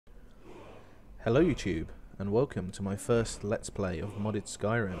Hello YouTube, and welcome to my first Let's Play of modded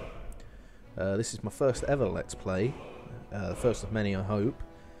Skyrim. This is my first ever Let's Play, the first of many I hope.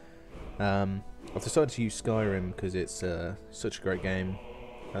 I've decided to use Skyrim because it's such a great game.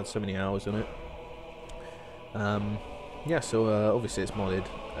 I had so many hours on it. So obviously it's modded.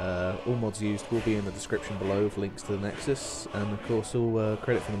 All mods used will be in the description below with links to the Nexus, and of course all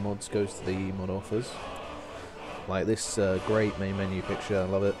credit for the mods goes to the mod authors. Like this great main menu picture, I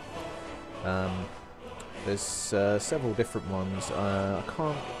love it. There's several different ones. I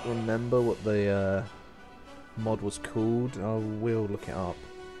can't remember what the mod was called. I will look it up.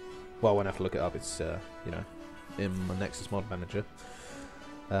 Well, I won't have to look it up. It's you know, in my Nexus mod manager.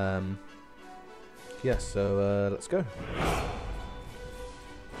 So let's go.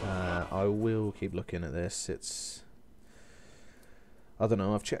 I will keep looking at this. I don't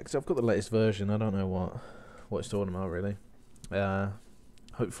know. I've checked. I've got the latest version. I don't know what it's talking about really.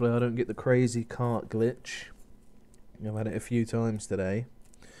 Hopefully I don't get the crazy cart glitch. I've had it a few times today.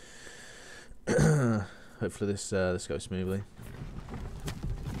 Hopefully this goes smoothly.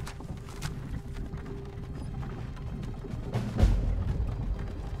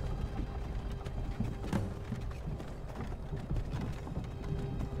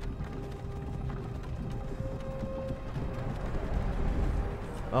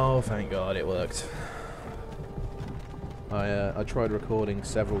 Oh, thank God it worked. I tried recording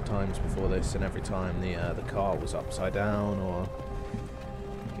several times before this, and every time the car was upside down, or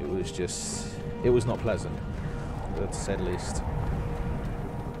it was not pleasant, to say the least.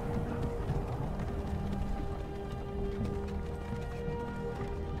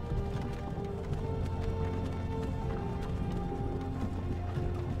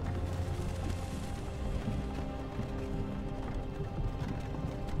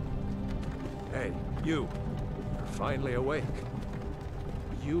 Hey, you. Finally awake.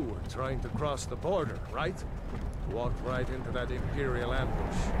 You were trying to cross the border, right? Walked right into that Imperial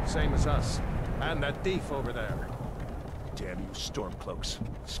ambush, same as us. And that thief over there. Damn you Stormcloaks.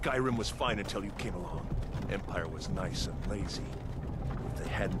 Skyrim was fine until you came along. Empire was nice and lazy. If they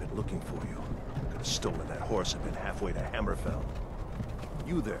hadn't been looking for you, could have stolen that horse and been halfway to Hammerfell.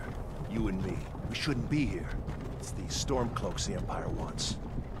 You there, you and me, we shouldn't be here. It's these Stormcloaks the Empire wants.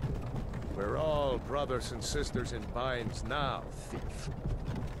 We're all brothers and sisters in binds now, thief.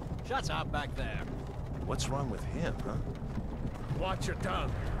 Shut up back there. What's wrong with him, huh? Watch your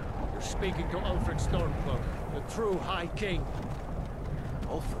tongue. You're speaking to Ulfric Stormcloak, the true High King.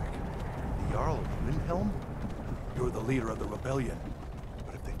 Ulfric? The Jarl of Windhelm? You're the leader of the rebellion.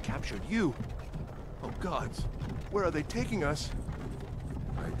 But if they've captured you... Oh gods, where are they taking us?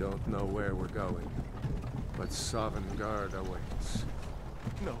 I don't know where we're going, but Sovngarde awaits.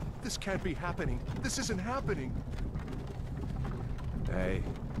 No, this can't be happening. This isn't happening. Hey,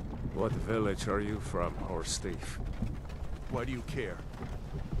 what village are you from, horse thief? Why do you care?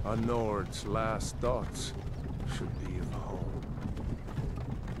 A Nord's last thoughts should be of home.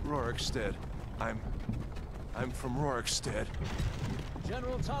 Rorikstead. I'm from Rorikstead.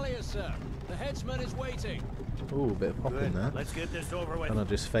 General Tullius, sir. The headsman is waiting. Ooh, a bit of pop in there. Let's get this over with. And I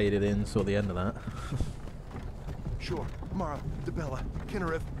just faded in, saw the end of that. Sure. Mara, Debella,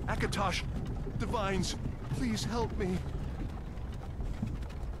 Kinnereth, Akatosh, Divines, please help me.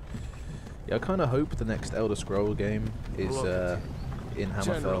 Yeah, I kind of hope the next Elder Scroll game is in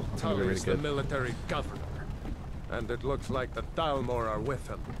General Hammerfell. It's Tullius, really the good. military governor. And it looks like the Thalmor are with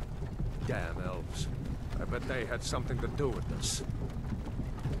him. Damn elves. I bet they had something to do with this.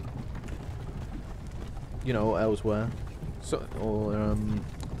 You know what elves were?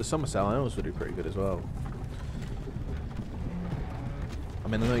 The Somerset Isles would do pretty good as well. I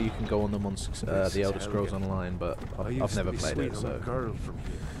mean, I know you can go on them on the Elder Scrolls Online, but I've never played it, so... Girl from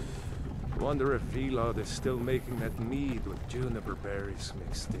here. Wonder if Vilod is still making that mead with juniper berries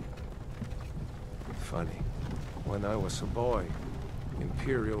mixed in. Funny, when I was a boy,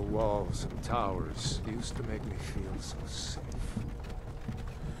 Imperial walls and towers used to make me feel so safe.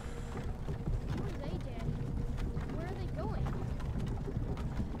 Who are they, Daddy? Where are they going?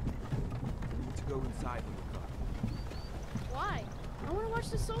 We need to go inside when we come. Why? I want to watch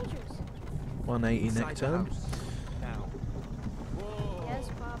the soldiers. 180 Inside neck the turn. house. Now. Whoa. Yes,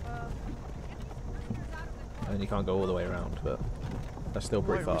 Papa. And you can't go all the way around, but that's still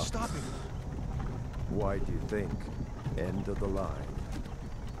pretty Why are far. we stopping? Why do you think? End of the line.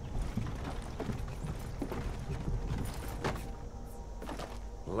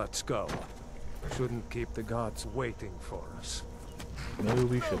 Let's go. Shouldn't keep the gods waiting for us. No,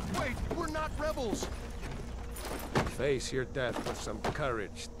 we No, shouldn't. wait, we're not rebels. Face your death with some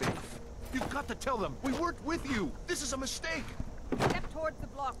courage, thief. You've got to tell them we weren't with you. This is a mistake. Step towards the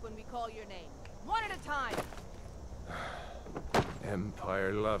block when we call your name. One at a time.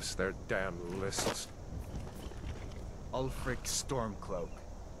 Empire loves their damn lists. Ulfric Stormcloak,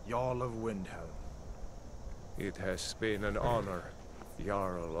 Jarl of Windhelm. It has been an honor,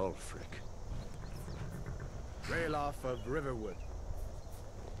 Jarl Ulfric. Ralof of Riverwood.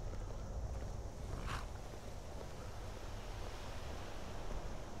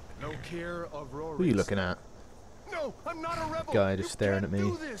 Lokir of Rory. Who are you looking at? No, I'm not a rebel. Guy just You staring can't at me.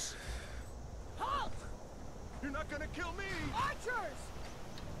 do this. Halt! You're not gonna kill me. Archers!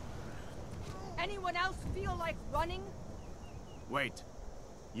 Anyone else feel like running? Wait.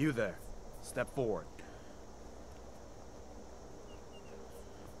 You there. Step forward.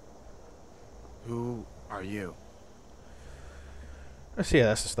 Who are you? Let's see, yeah,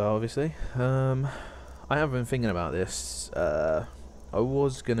 that's the start, obviously. I have been thinking about this. I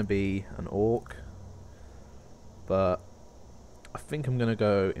was going to be an orc, but I think I'm going to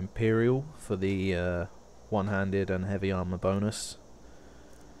go Imperial for the one-handed and heavy armor bonus.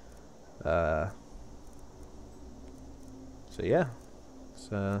 So yeah, let's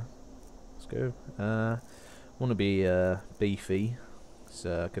go. I want to be beefy. It's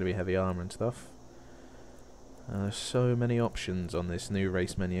going to be heavy armor and stuff. So many options on this new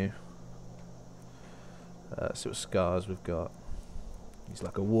race menu. See what scars we've got. He's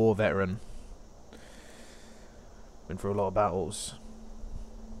like a war veteran. Been through a lot of battles.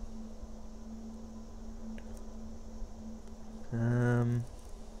 I don't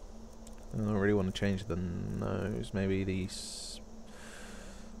really want to change the nose. Maybe these.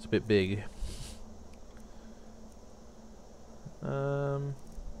 It's a bit big.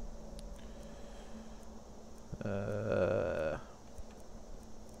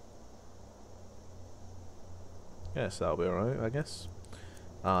 Yes, that'll be alright, I guess.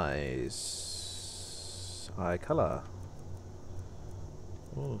 Eyes. Eye colour.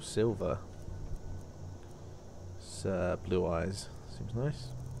 Oh, silver. It's blue eyes. Seems nice.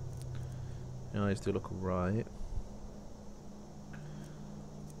 The eyes do look alright.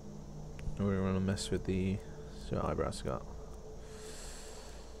 Don't really want to mess with the. See what eyebrows I got.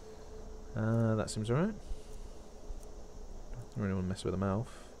 That seems alright. Don't really want to mess with the mouth.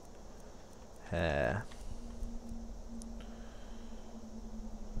 Hair.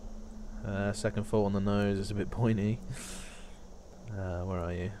 Second thought on the nose is a bit pointy. Where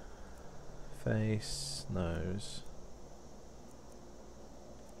are you? Face, nose.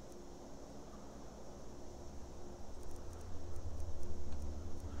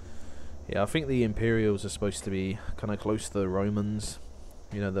 Yeah, I think the Imperials are supposed to be kind of close to the Romans.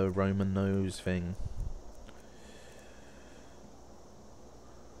 You know, the Roman nose thing.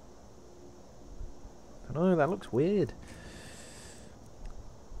 I don't know, that looks weird.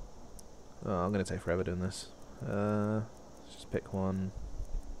 Oh, I'm going to take forever doing this. Let's just pick one.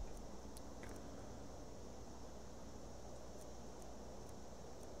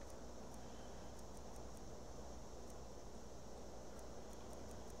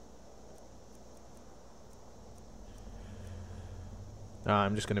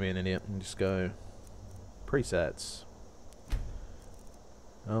 I'm just going to be an idiot and just go presets.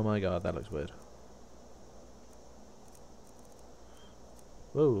 Oh my god, that looks weird.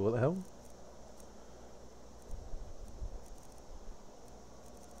 Whoa, what the hell?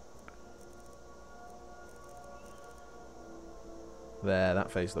 There,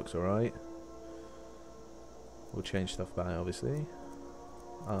 that face looks alright. We'll change stuff back, obviously.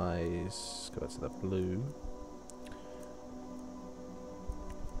 Eyes, go back to the blue.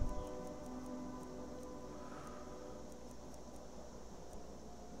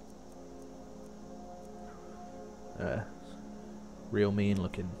 Real mean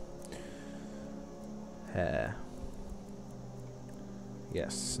looking. Hair.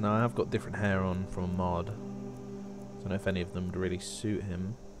 Yes, now I have got different hair on from a mod. Don't know if any of them would really suit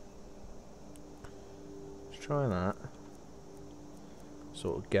him. Let's try that.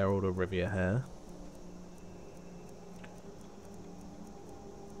 Sort of Geralt of Rivia hair.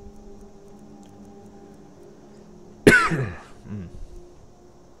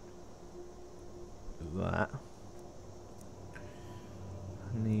 That.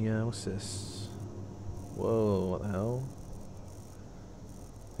 And the, what's this? Whoa, what the hell?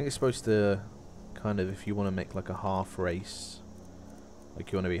 I think it's supposed to kind of, if you want to make like a half race,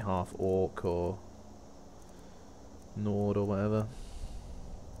 like you want to be half orc or Nord or whatever.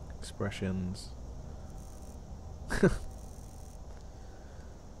 Expressions.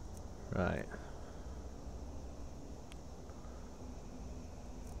 Right.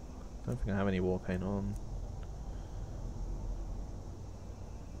 Don't think I have any war paint on.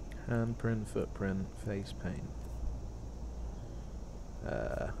 Handprint, footprint, face paint.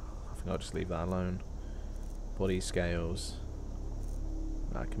 I think I'll just leave that alone. Body scales.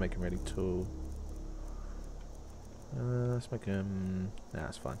 I can make him really tall. Let's make him... Nah,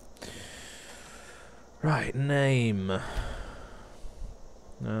 that's fine. Right, name.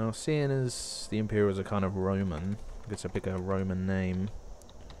 Now, seeing as the Imperials are kind of Roman, I guess I pick a Roman name.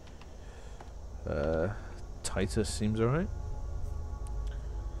 Titus seems alright.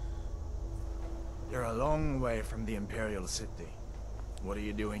 You're a long way from the Imperial city. What are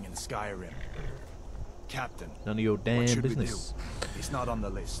you doing in Skyrim? Captain, None of your what damn should business. we do? He's not on the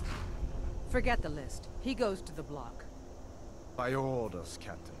list. Forget the list. He goes to the block. By your orders,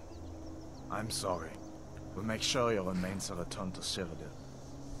 Captain. I'm sorry. We'll make sure your remains are returned to Cyrodiil.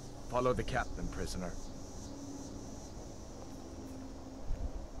 Follow the captain, prisoner.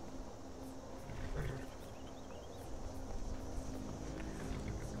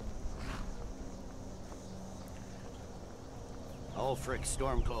 Ulfric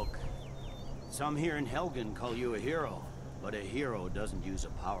Stormcloak. Some here in Helgen call you a hero, but a hero doesn't use a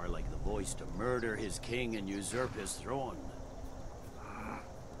power like the voice to murder his king and usurp his throne.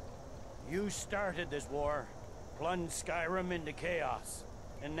 You started this war, plunged Skyrim into chaos,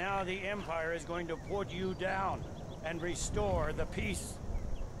 and now the Empire is going to put you down and restore the peace.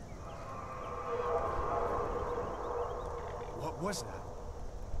 What was that?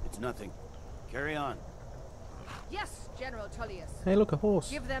 It's nothing. Carry on. Yes, General Tullius. Hey, look, a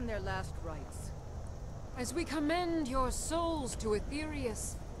horse. Give them their last rites. As we commend your souls to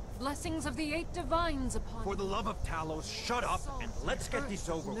Aetherius, blessings of the 8 divines upon For the love of Talos, shut up and let's get this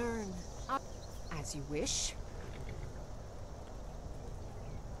over with. Learn. As you wish.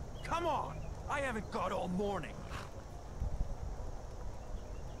 Come on! I haven't got all morning.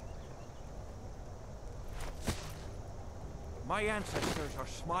 My ancestors are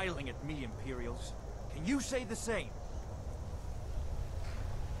smiling at me, Imperials. Can you say the same?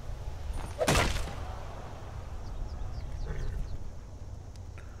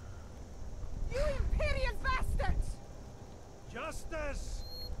 You Imperial bastards! Justice!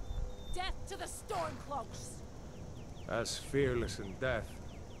 Death to the Stormcloaks! As fearless in death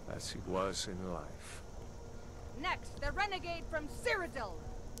as he was in life. Next, the renegade from Cyrodiil.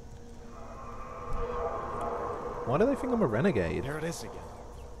 Why do they think I'm a renegade? There it is again.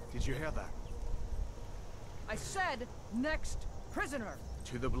 Did you hear that? I said, next prisoner.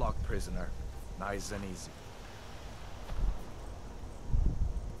 To the block, prisoner. Nice and easy.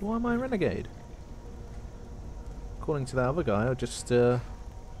 Why am I a renegade? According to that other guy, I just got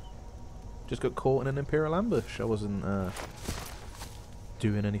caught in an Imperial ambush. I wasn't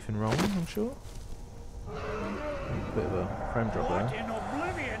doing anything wrong, I'm sure. Bit of a frame drop What there. in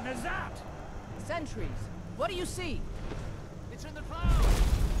oblivion is that? Sentries, what do you see? It's in the clouds!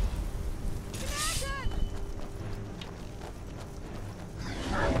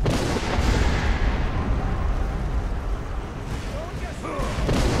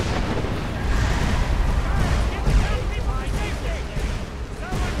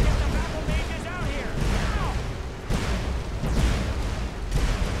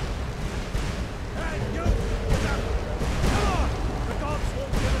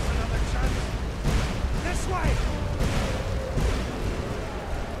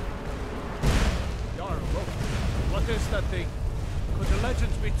 What is that thing? Could the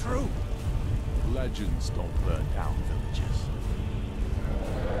legends be true? Legends don't burn down villages.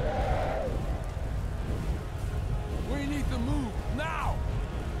 We need to move, now!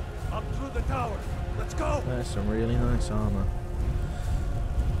 Up through the tower. Let's go! There's some really nice armor.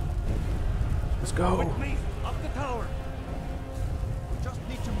 Let's go! With me, up the tower. We just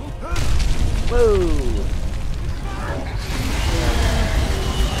need to move. Whoa!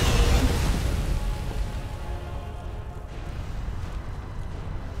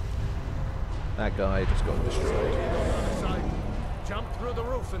 That guy just got destroyed. Other side. Jump through the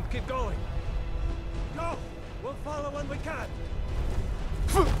roof and keep going. Go! We'll follow when we can.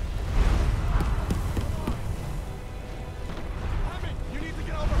 Hammy, you need to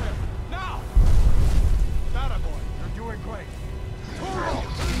get over here. Now! That boy, you're doing great. Toro!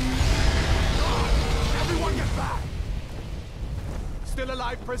 Everyone get back! Still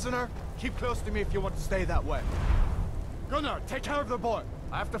alive, prisoner? Keep close to me if you want to stay that way. Gunnar, take care of the boy.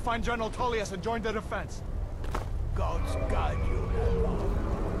 I have to find General Tullius and join the defense. Gods guide you.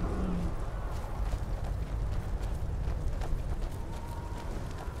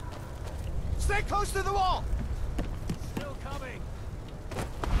 Stay close to the wall! Still coming!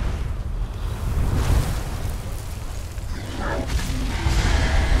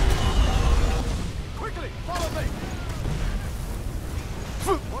 Quickly, follow me!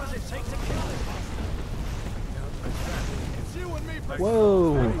 What does it take to kill this monster? It's you and me, prisoner. Whoa!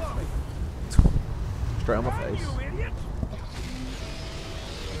 straight on my face.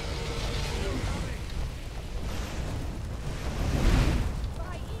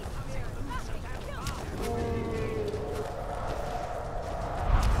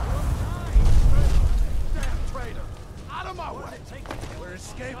 We're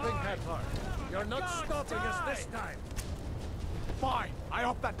escaping, Headhart. You're not stopping us this time. Fine. I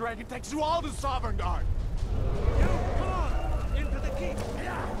hope that dragon takes you all to Sovereign Guard. You, come on! Into the keep!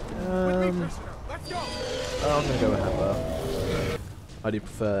 With me, prisoner. Let's go! I'm gonna go with Hamper. I do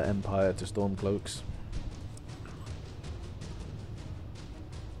prefer Empire to Stormcloaks.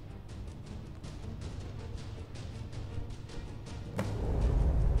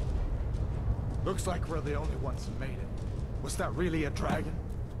 Looks like we're the only ones who made it. Was that really a dragon?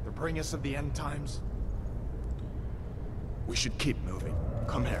 The bringers of the end times? We should keep moving.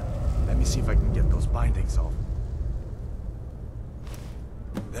 Come here. Let me see if I can get those bindings off.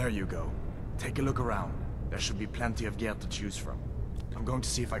 There you go. Take a look around. There should be plenty of gear to choose from. I'm going to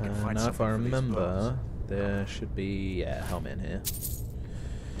see if I can find now something if I for these remember, bows. there should be a helmet in here.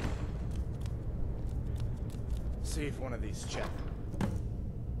 See if one of these check.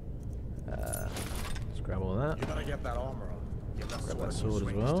 Let's grab all that. You gotta get that armor on. Get that Grab that sword sword as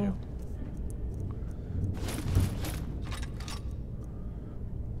in your well. swings, too.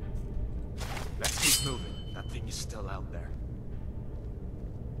 Let's keep moving. That thing is still out there.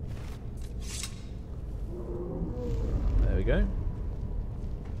 There we go.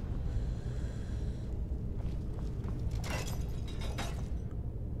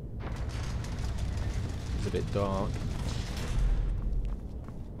 It's a bit dark.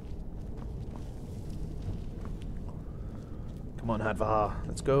 Come on, Hadvar,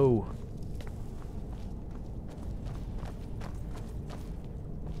 let's go.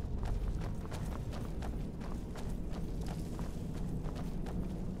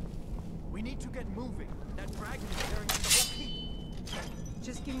 We need to get moving. That dragon is tearing up the whole keep.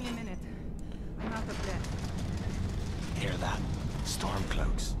 Just give me a minute. I'm out of breath. Hear that?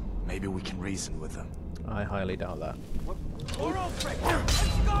 Stormcloaks. Maybe we can reason with them. I highly doubt that. We're all Let's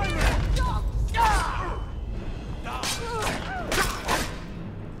go!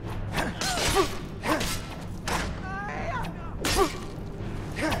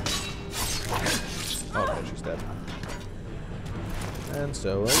 Oh, okay, she's dead. And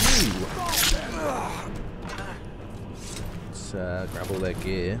so are you. Let's grab all their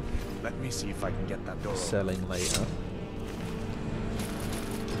gear. Let me see if I can get that door open. Selling later.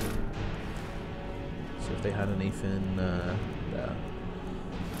 So if they had anything there.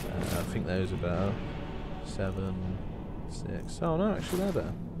 I think those are better. 7, 6. Oh no, actually they're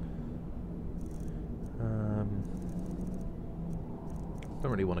better.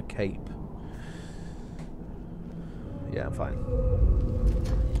 Don't really want a cape. Yeah, I'm fine.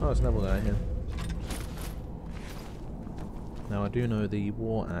 Oh, there's another guy here. Now I do know the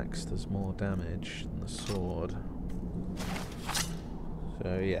war axe does more damage than the sword.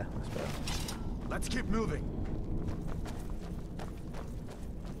 So yeah, that's better. Let's keep moving.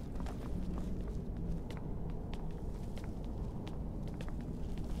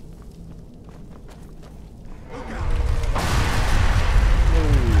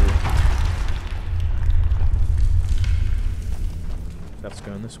 That's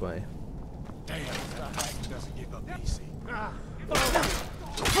going this way. Damn, that dragon doesn't give up easy.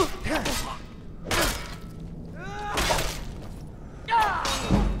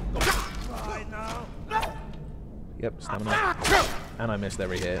 Yep, stamina. And I missed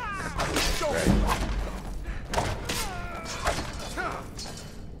every hit. Great.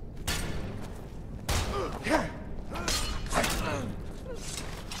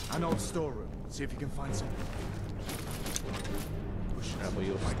 An old storeroom. See if you can find something. Grab all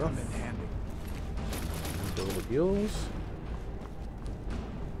your Might stuff. come in handy. And all of yours.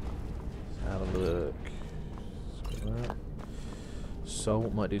 Let's have a look. Let's go that.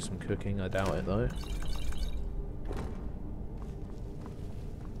 Salt might do some cooking, I doubt it though.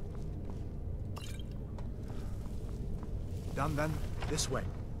 Done then. This way.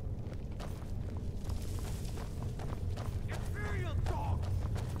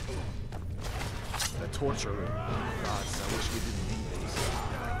 The torture room. Gods, I wish we didn't need these.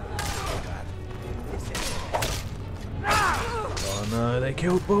 Oh no, they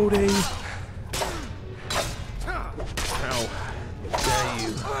killed Baldy! How dare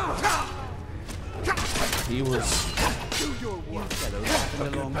you? He was... You fellows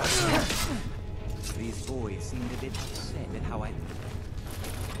happened along the way. These boys seemed a bit upset at how I'm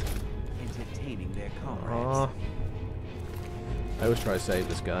entertaining their comrades. I always try to save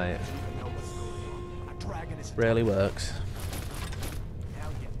this guy. Rarely works.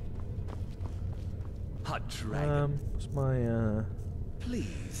 A dragon. What's my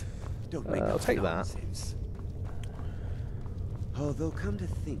Please, don't make I'll up take that. nonsense. Although, come to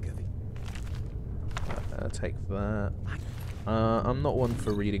think of it, take that. I'm not one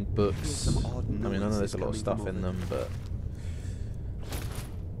for reading books. some odd I mean, I know there's a lot of noises stuff coming in from them, but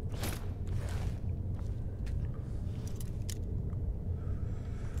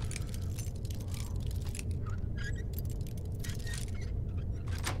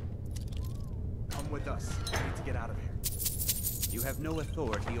Come with us. We need to get out of here. you have no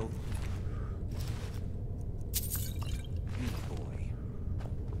authority over me, boy.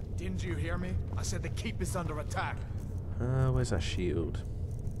 Didn't you hear me? I said the keep is under attack. where's that shield?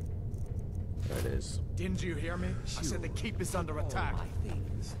 There it is. Didn't you hear me? I said the keep is under attack. All my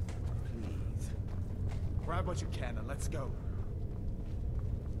things, please. Grab what you can and let's go.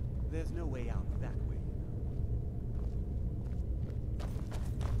 There's no way out that way.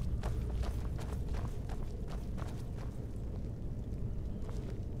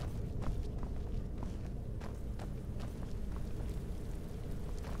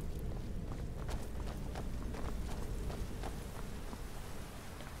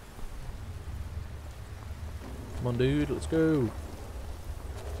 Come on, dude, let's go.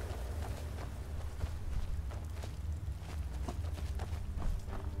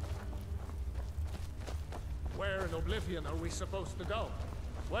 Where in Oblivion are we supposed to go?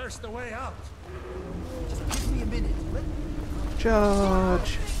 Where's the way out? Just give me a minute.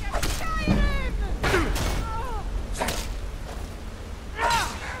 Charge!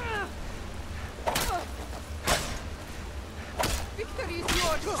 Victory is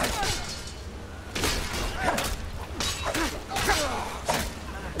yours!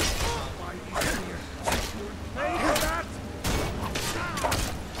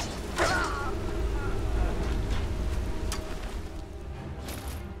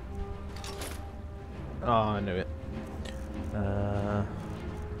 Oh, I knew it.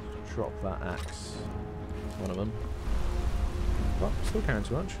 Drop that axe. One of them. Well, still carrying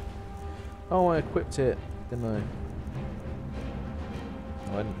too much. Oh, I equipped it, didn't I?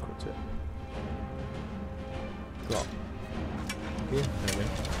 No, I didn't equip it. Drop. Here, there we go.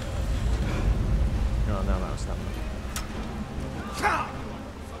 Oh, now that was stamina.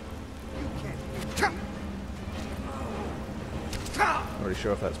 Not really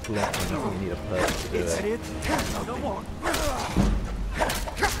sure if that's blocking. I think you need a perk to do it. Come on.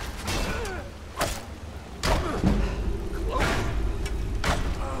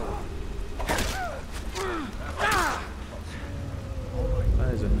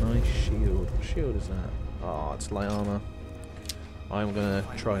 That is a nice shield. What shield is that? Oh, it's light armor. I'm gonna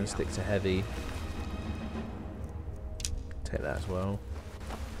try and stick to heavy. Take that as well.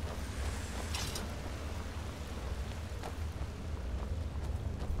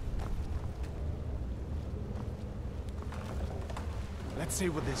 Let's see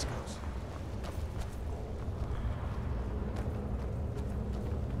where this goes.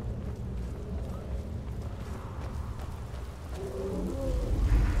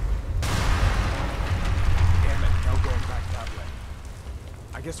 Damn it, no going back that way.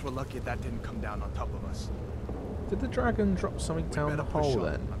 I guess we're lucky that didn't come down on top of us. Did the dragon drop something We down the better push hole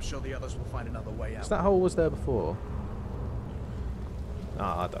on. then? I'm sure the others will find another way out. So that hole was there before?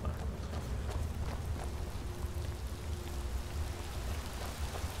 Ah, I don't know.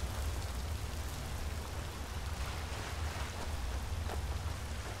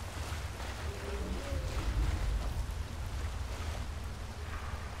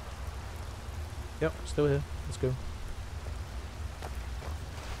 Yep, still here. Let's go.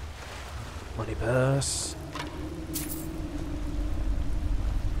 Money purse.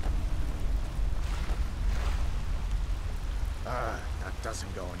 That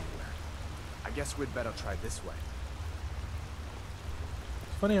doesn't go anywhere. I guess we'd better try this way.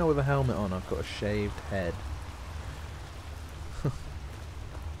 It's funny how with a helmet on I've got a shaved head.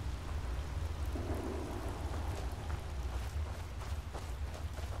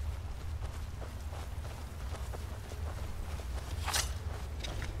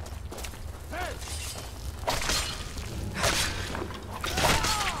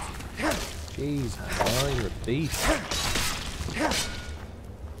 Jeez, how are you a beast?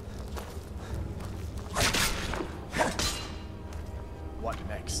 What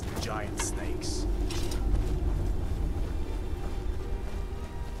next? Giant snakes.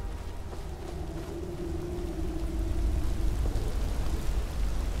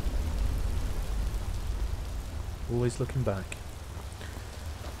 Always looking back.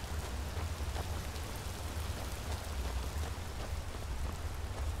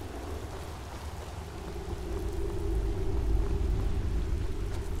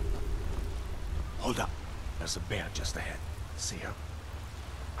 Hold up. There's a bear just ahead. See her?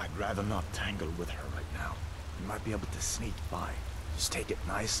 I'd rather not tangle with her right now. You might be able to sneak by. Just take it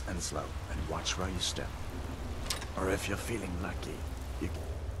nice and slow, and watch where you step. Or if you're feeling lucky, you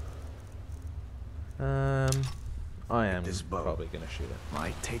I am this bow probably going to shoot it.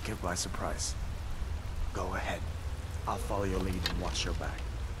 might take her by surprise. Go ahead. I'll follow your lead and watch your back.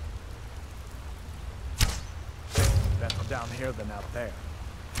 Better down here than out there.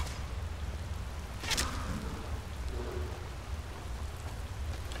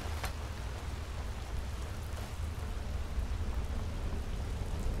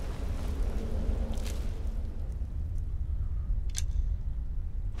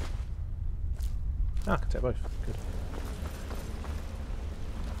 Ah, I can take both. Good.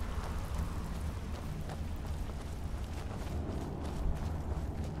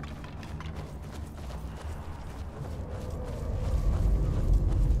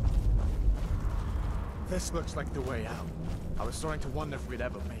 This looks like the way out. I was starting to wonder if we'd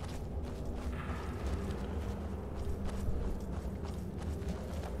ever make it.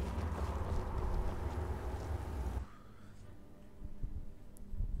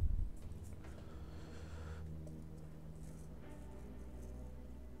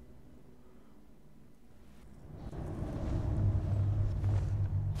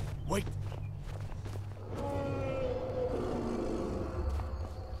 Wait!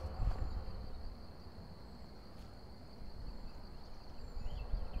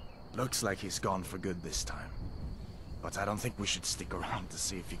 Looks like he's gone for good this time. But I don't think we should stick around to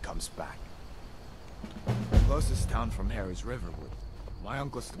see if he comes back. The closest town from here is Riverwood. My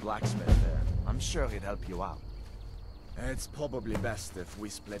uncle's the blacksmith there. I'm sure he'd help you out. It's probably best if we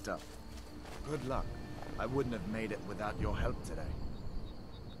split up. Good luck. I wouldn't have made it without your help today.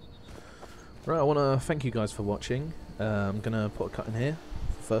 Right, I want to thank you guys for watching. I'm going to put a cut in here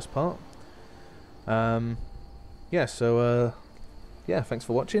for the first part. Yeah, so yeah, thanks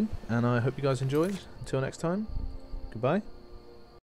for watching, and I hope you guys enjoyed. Until next time, goodbye.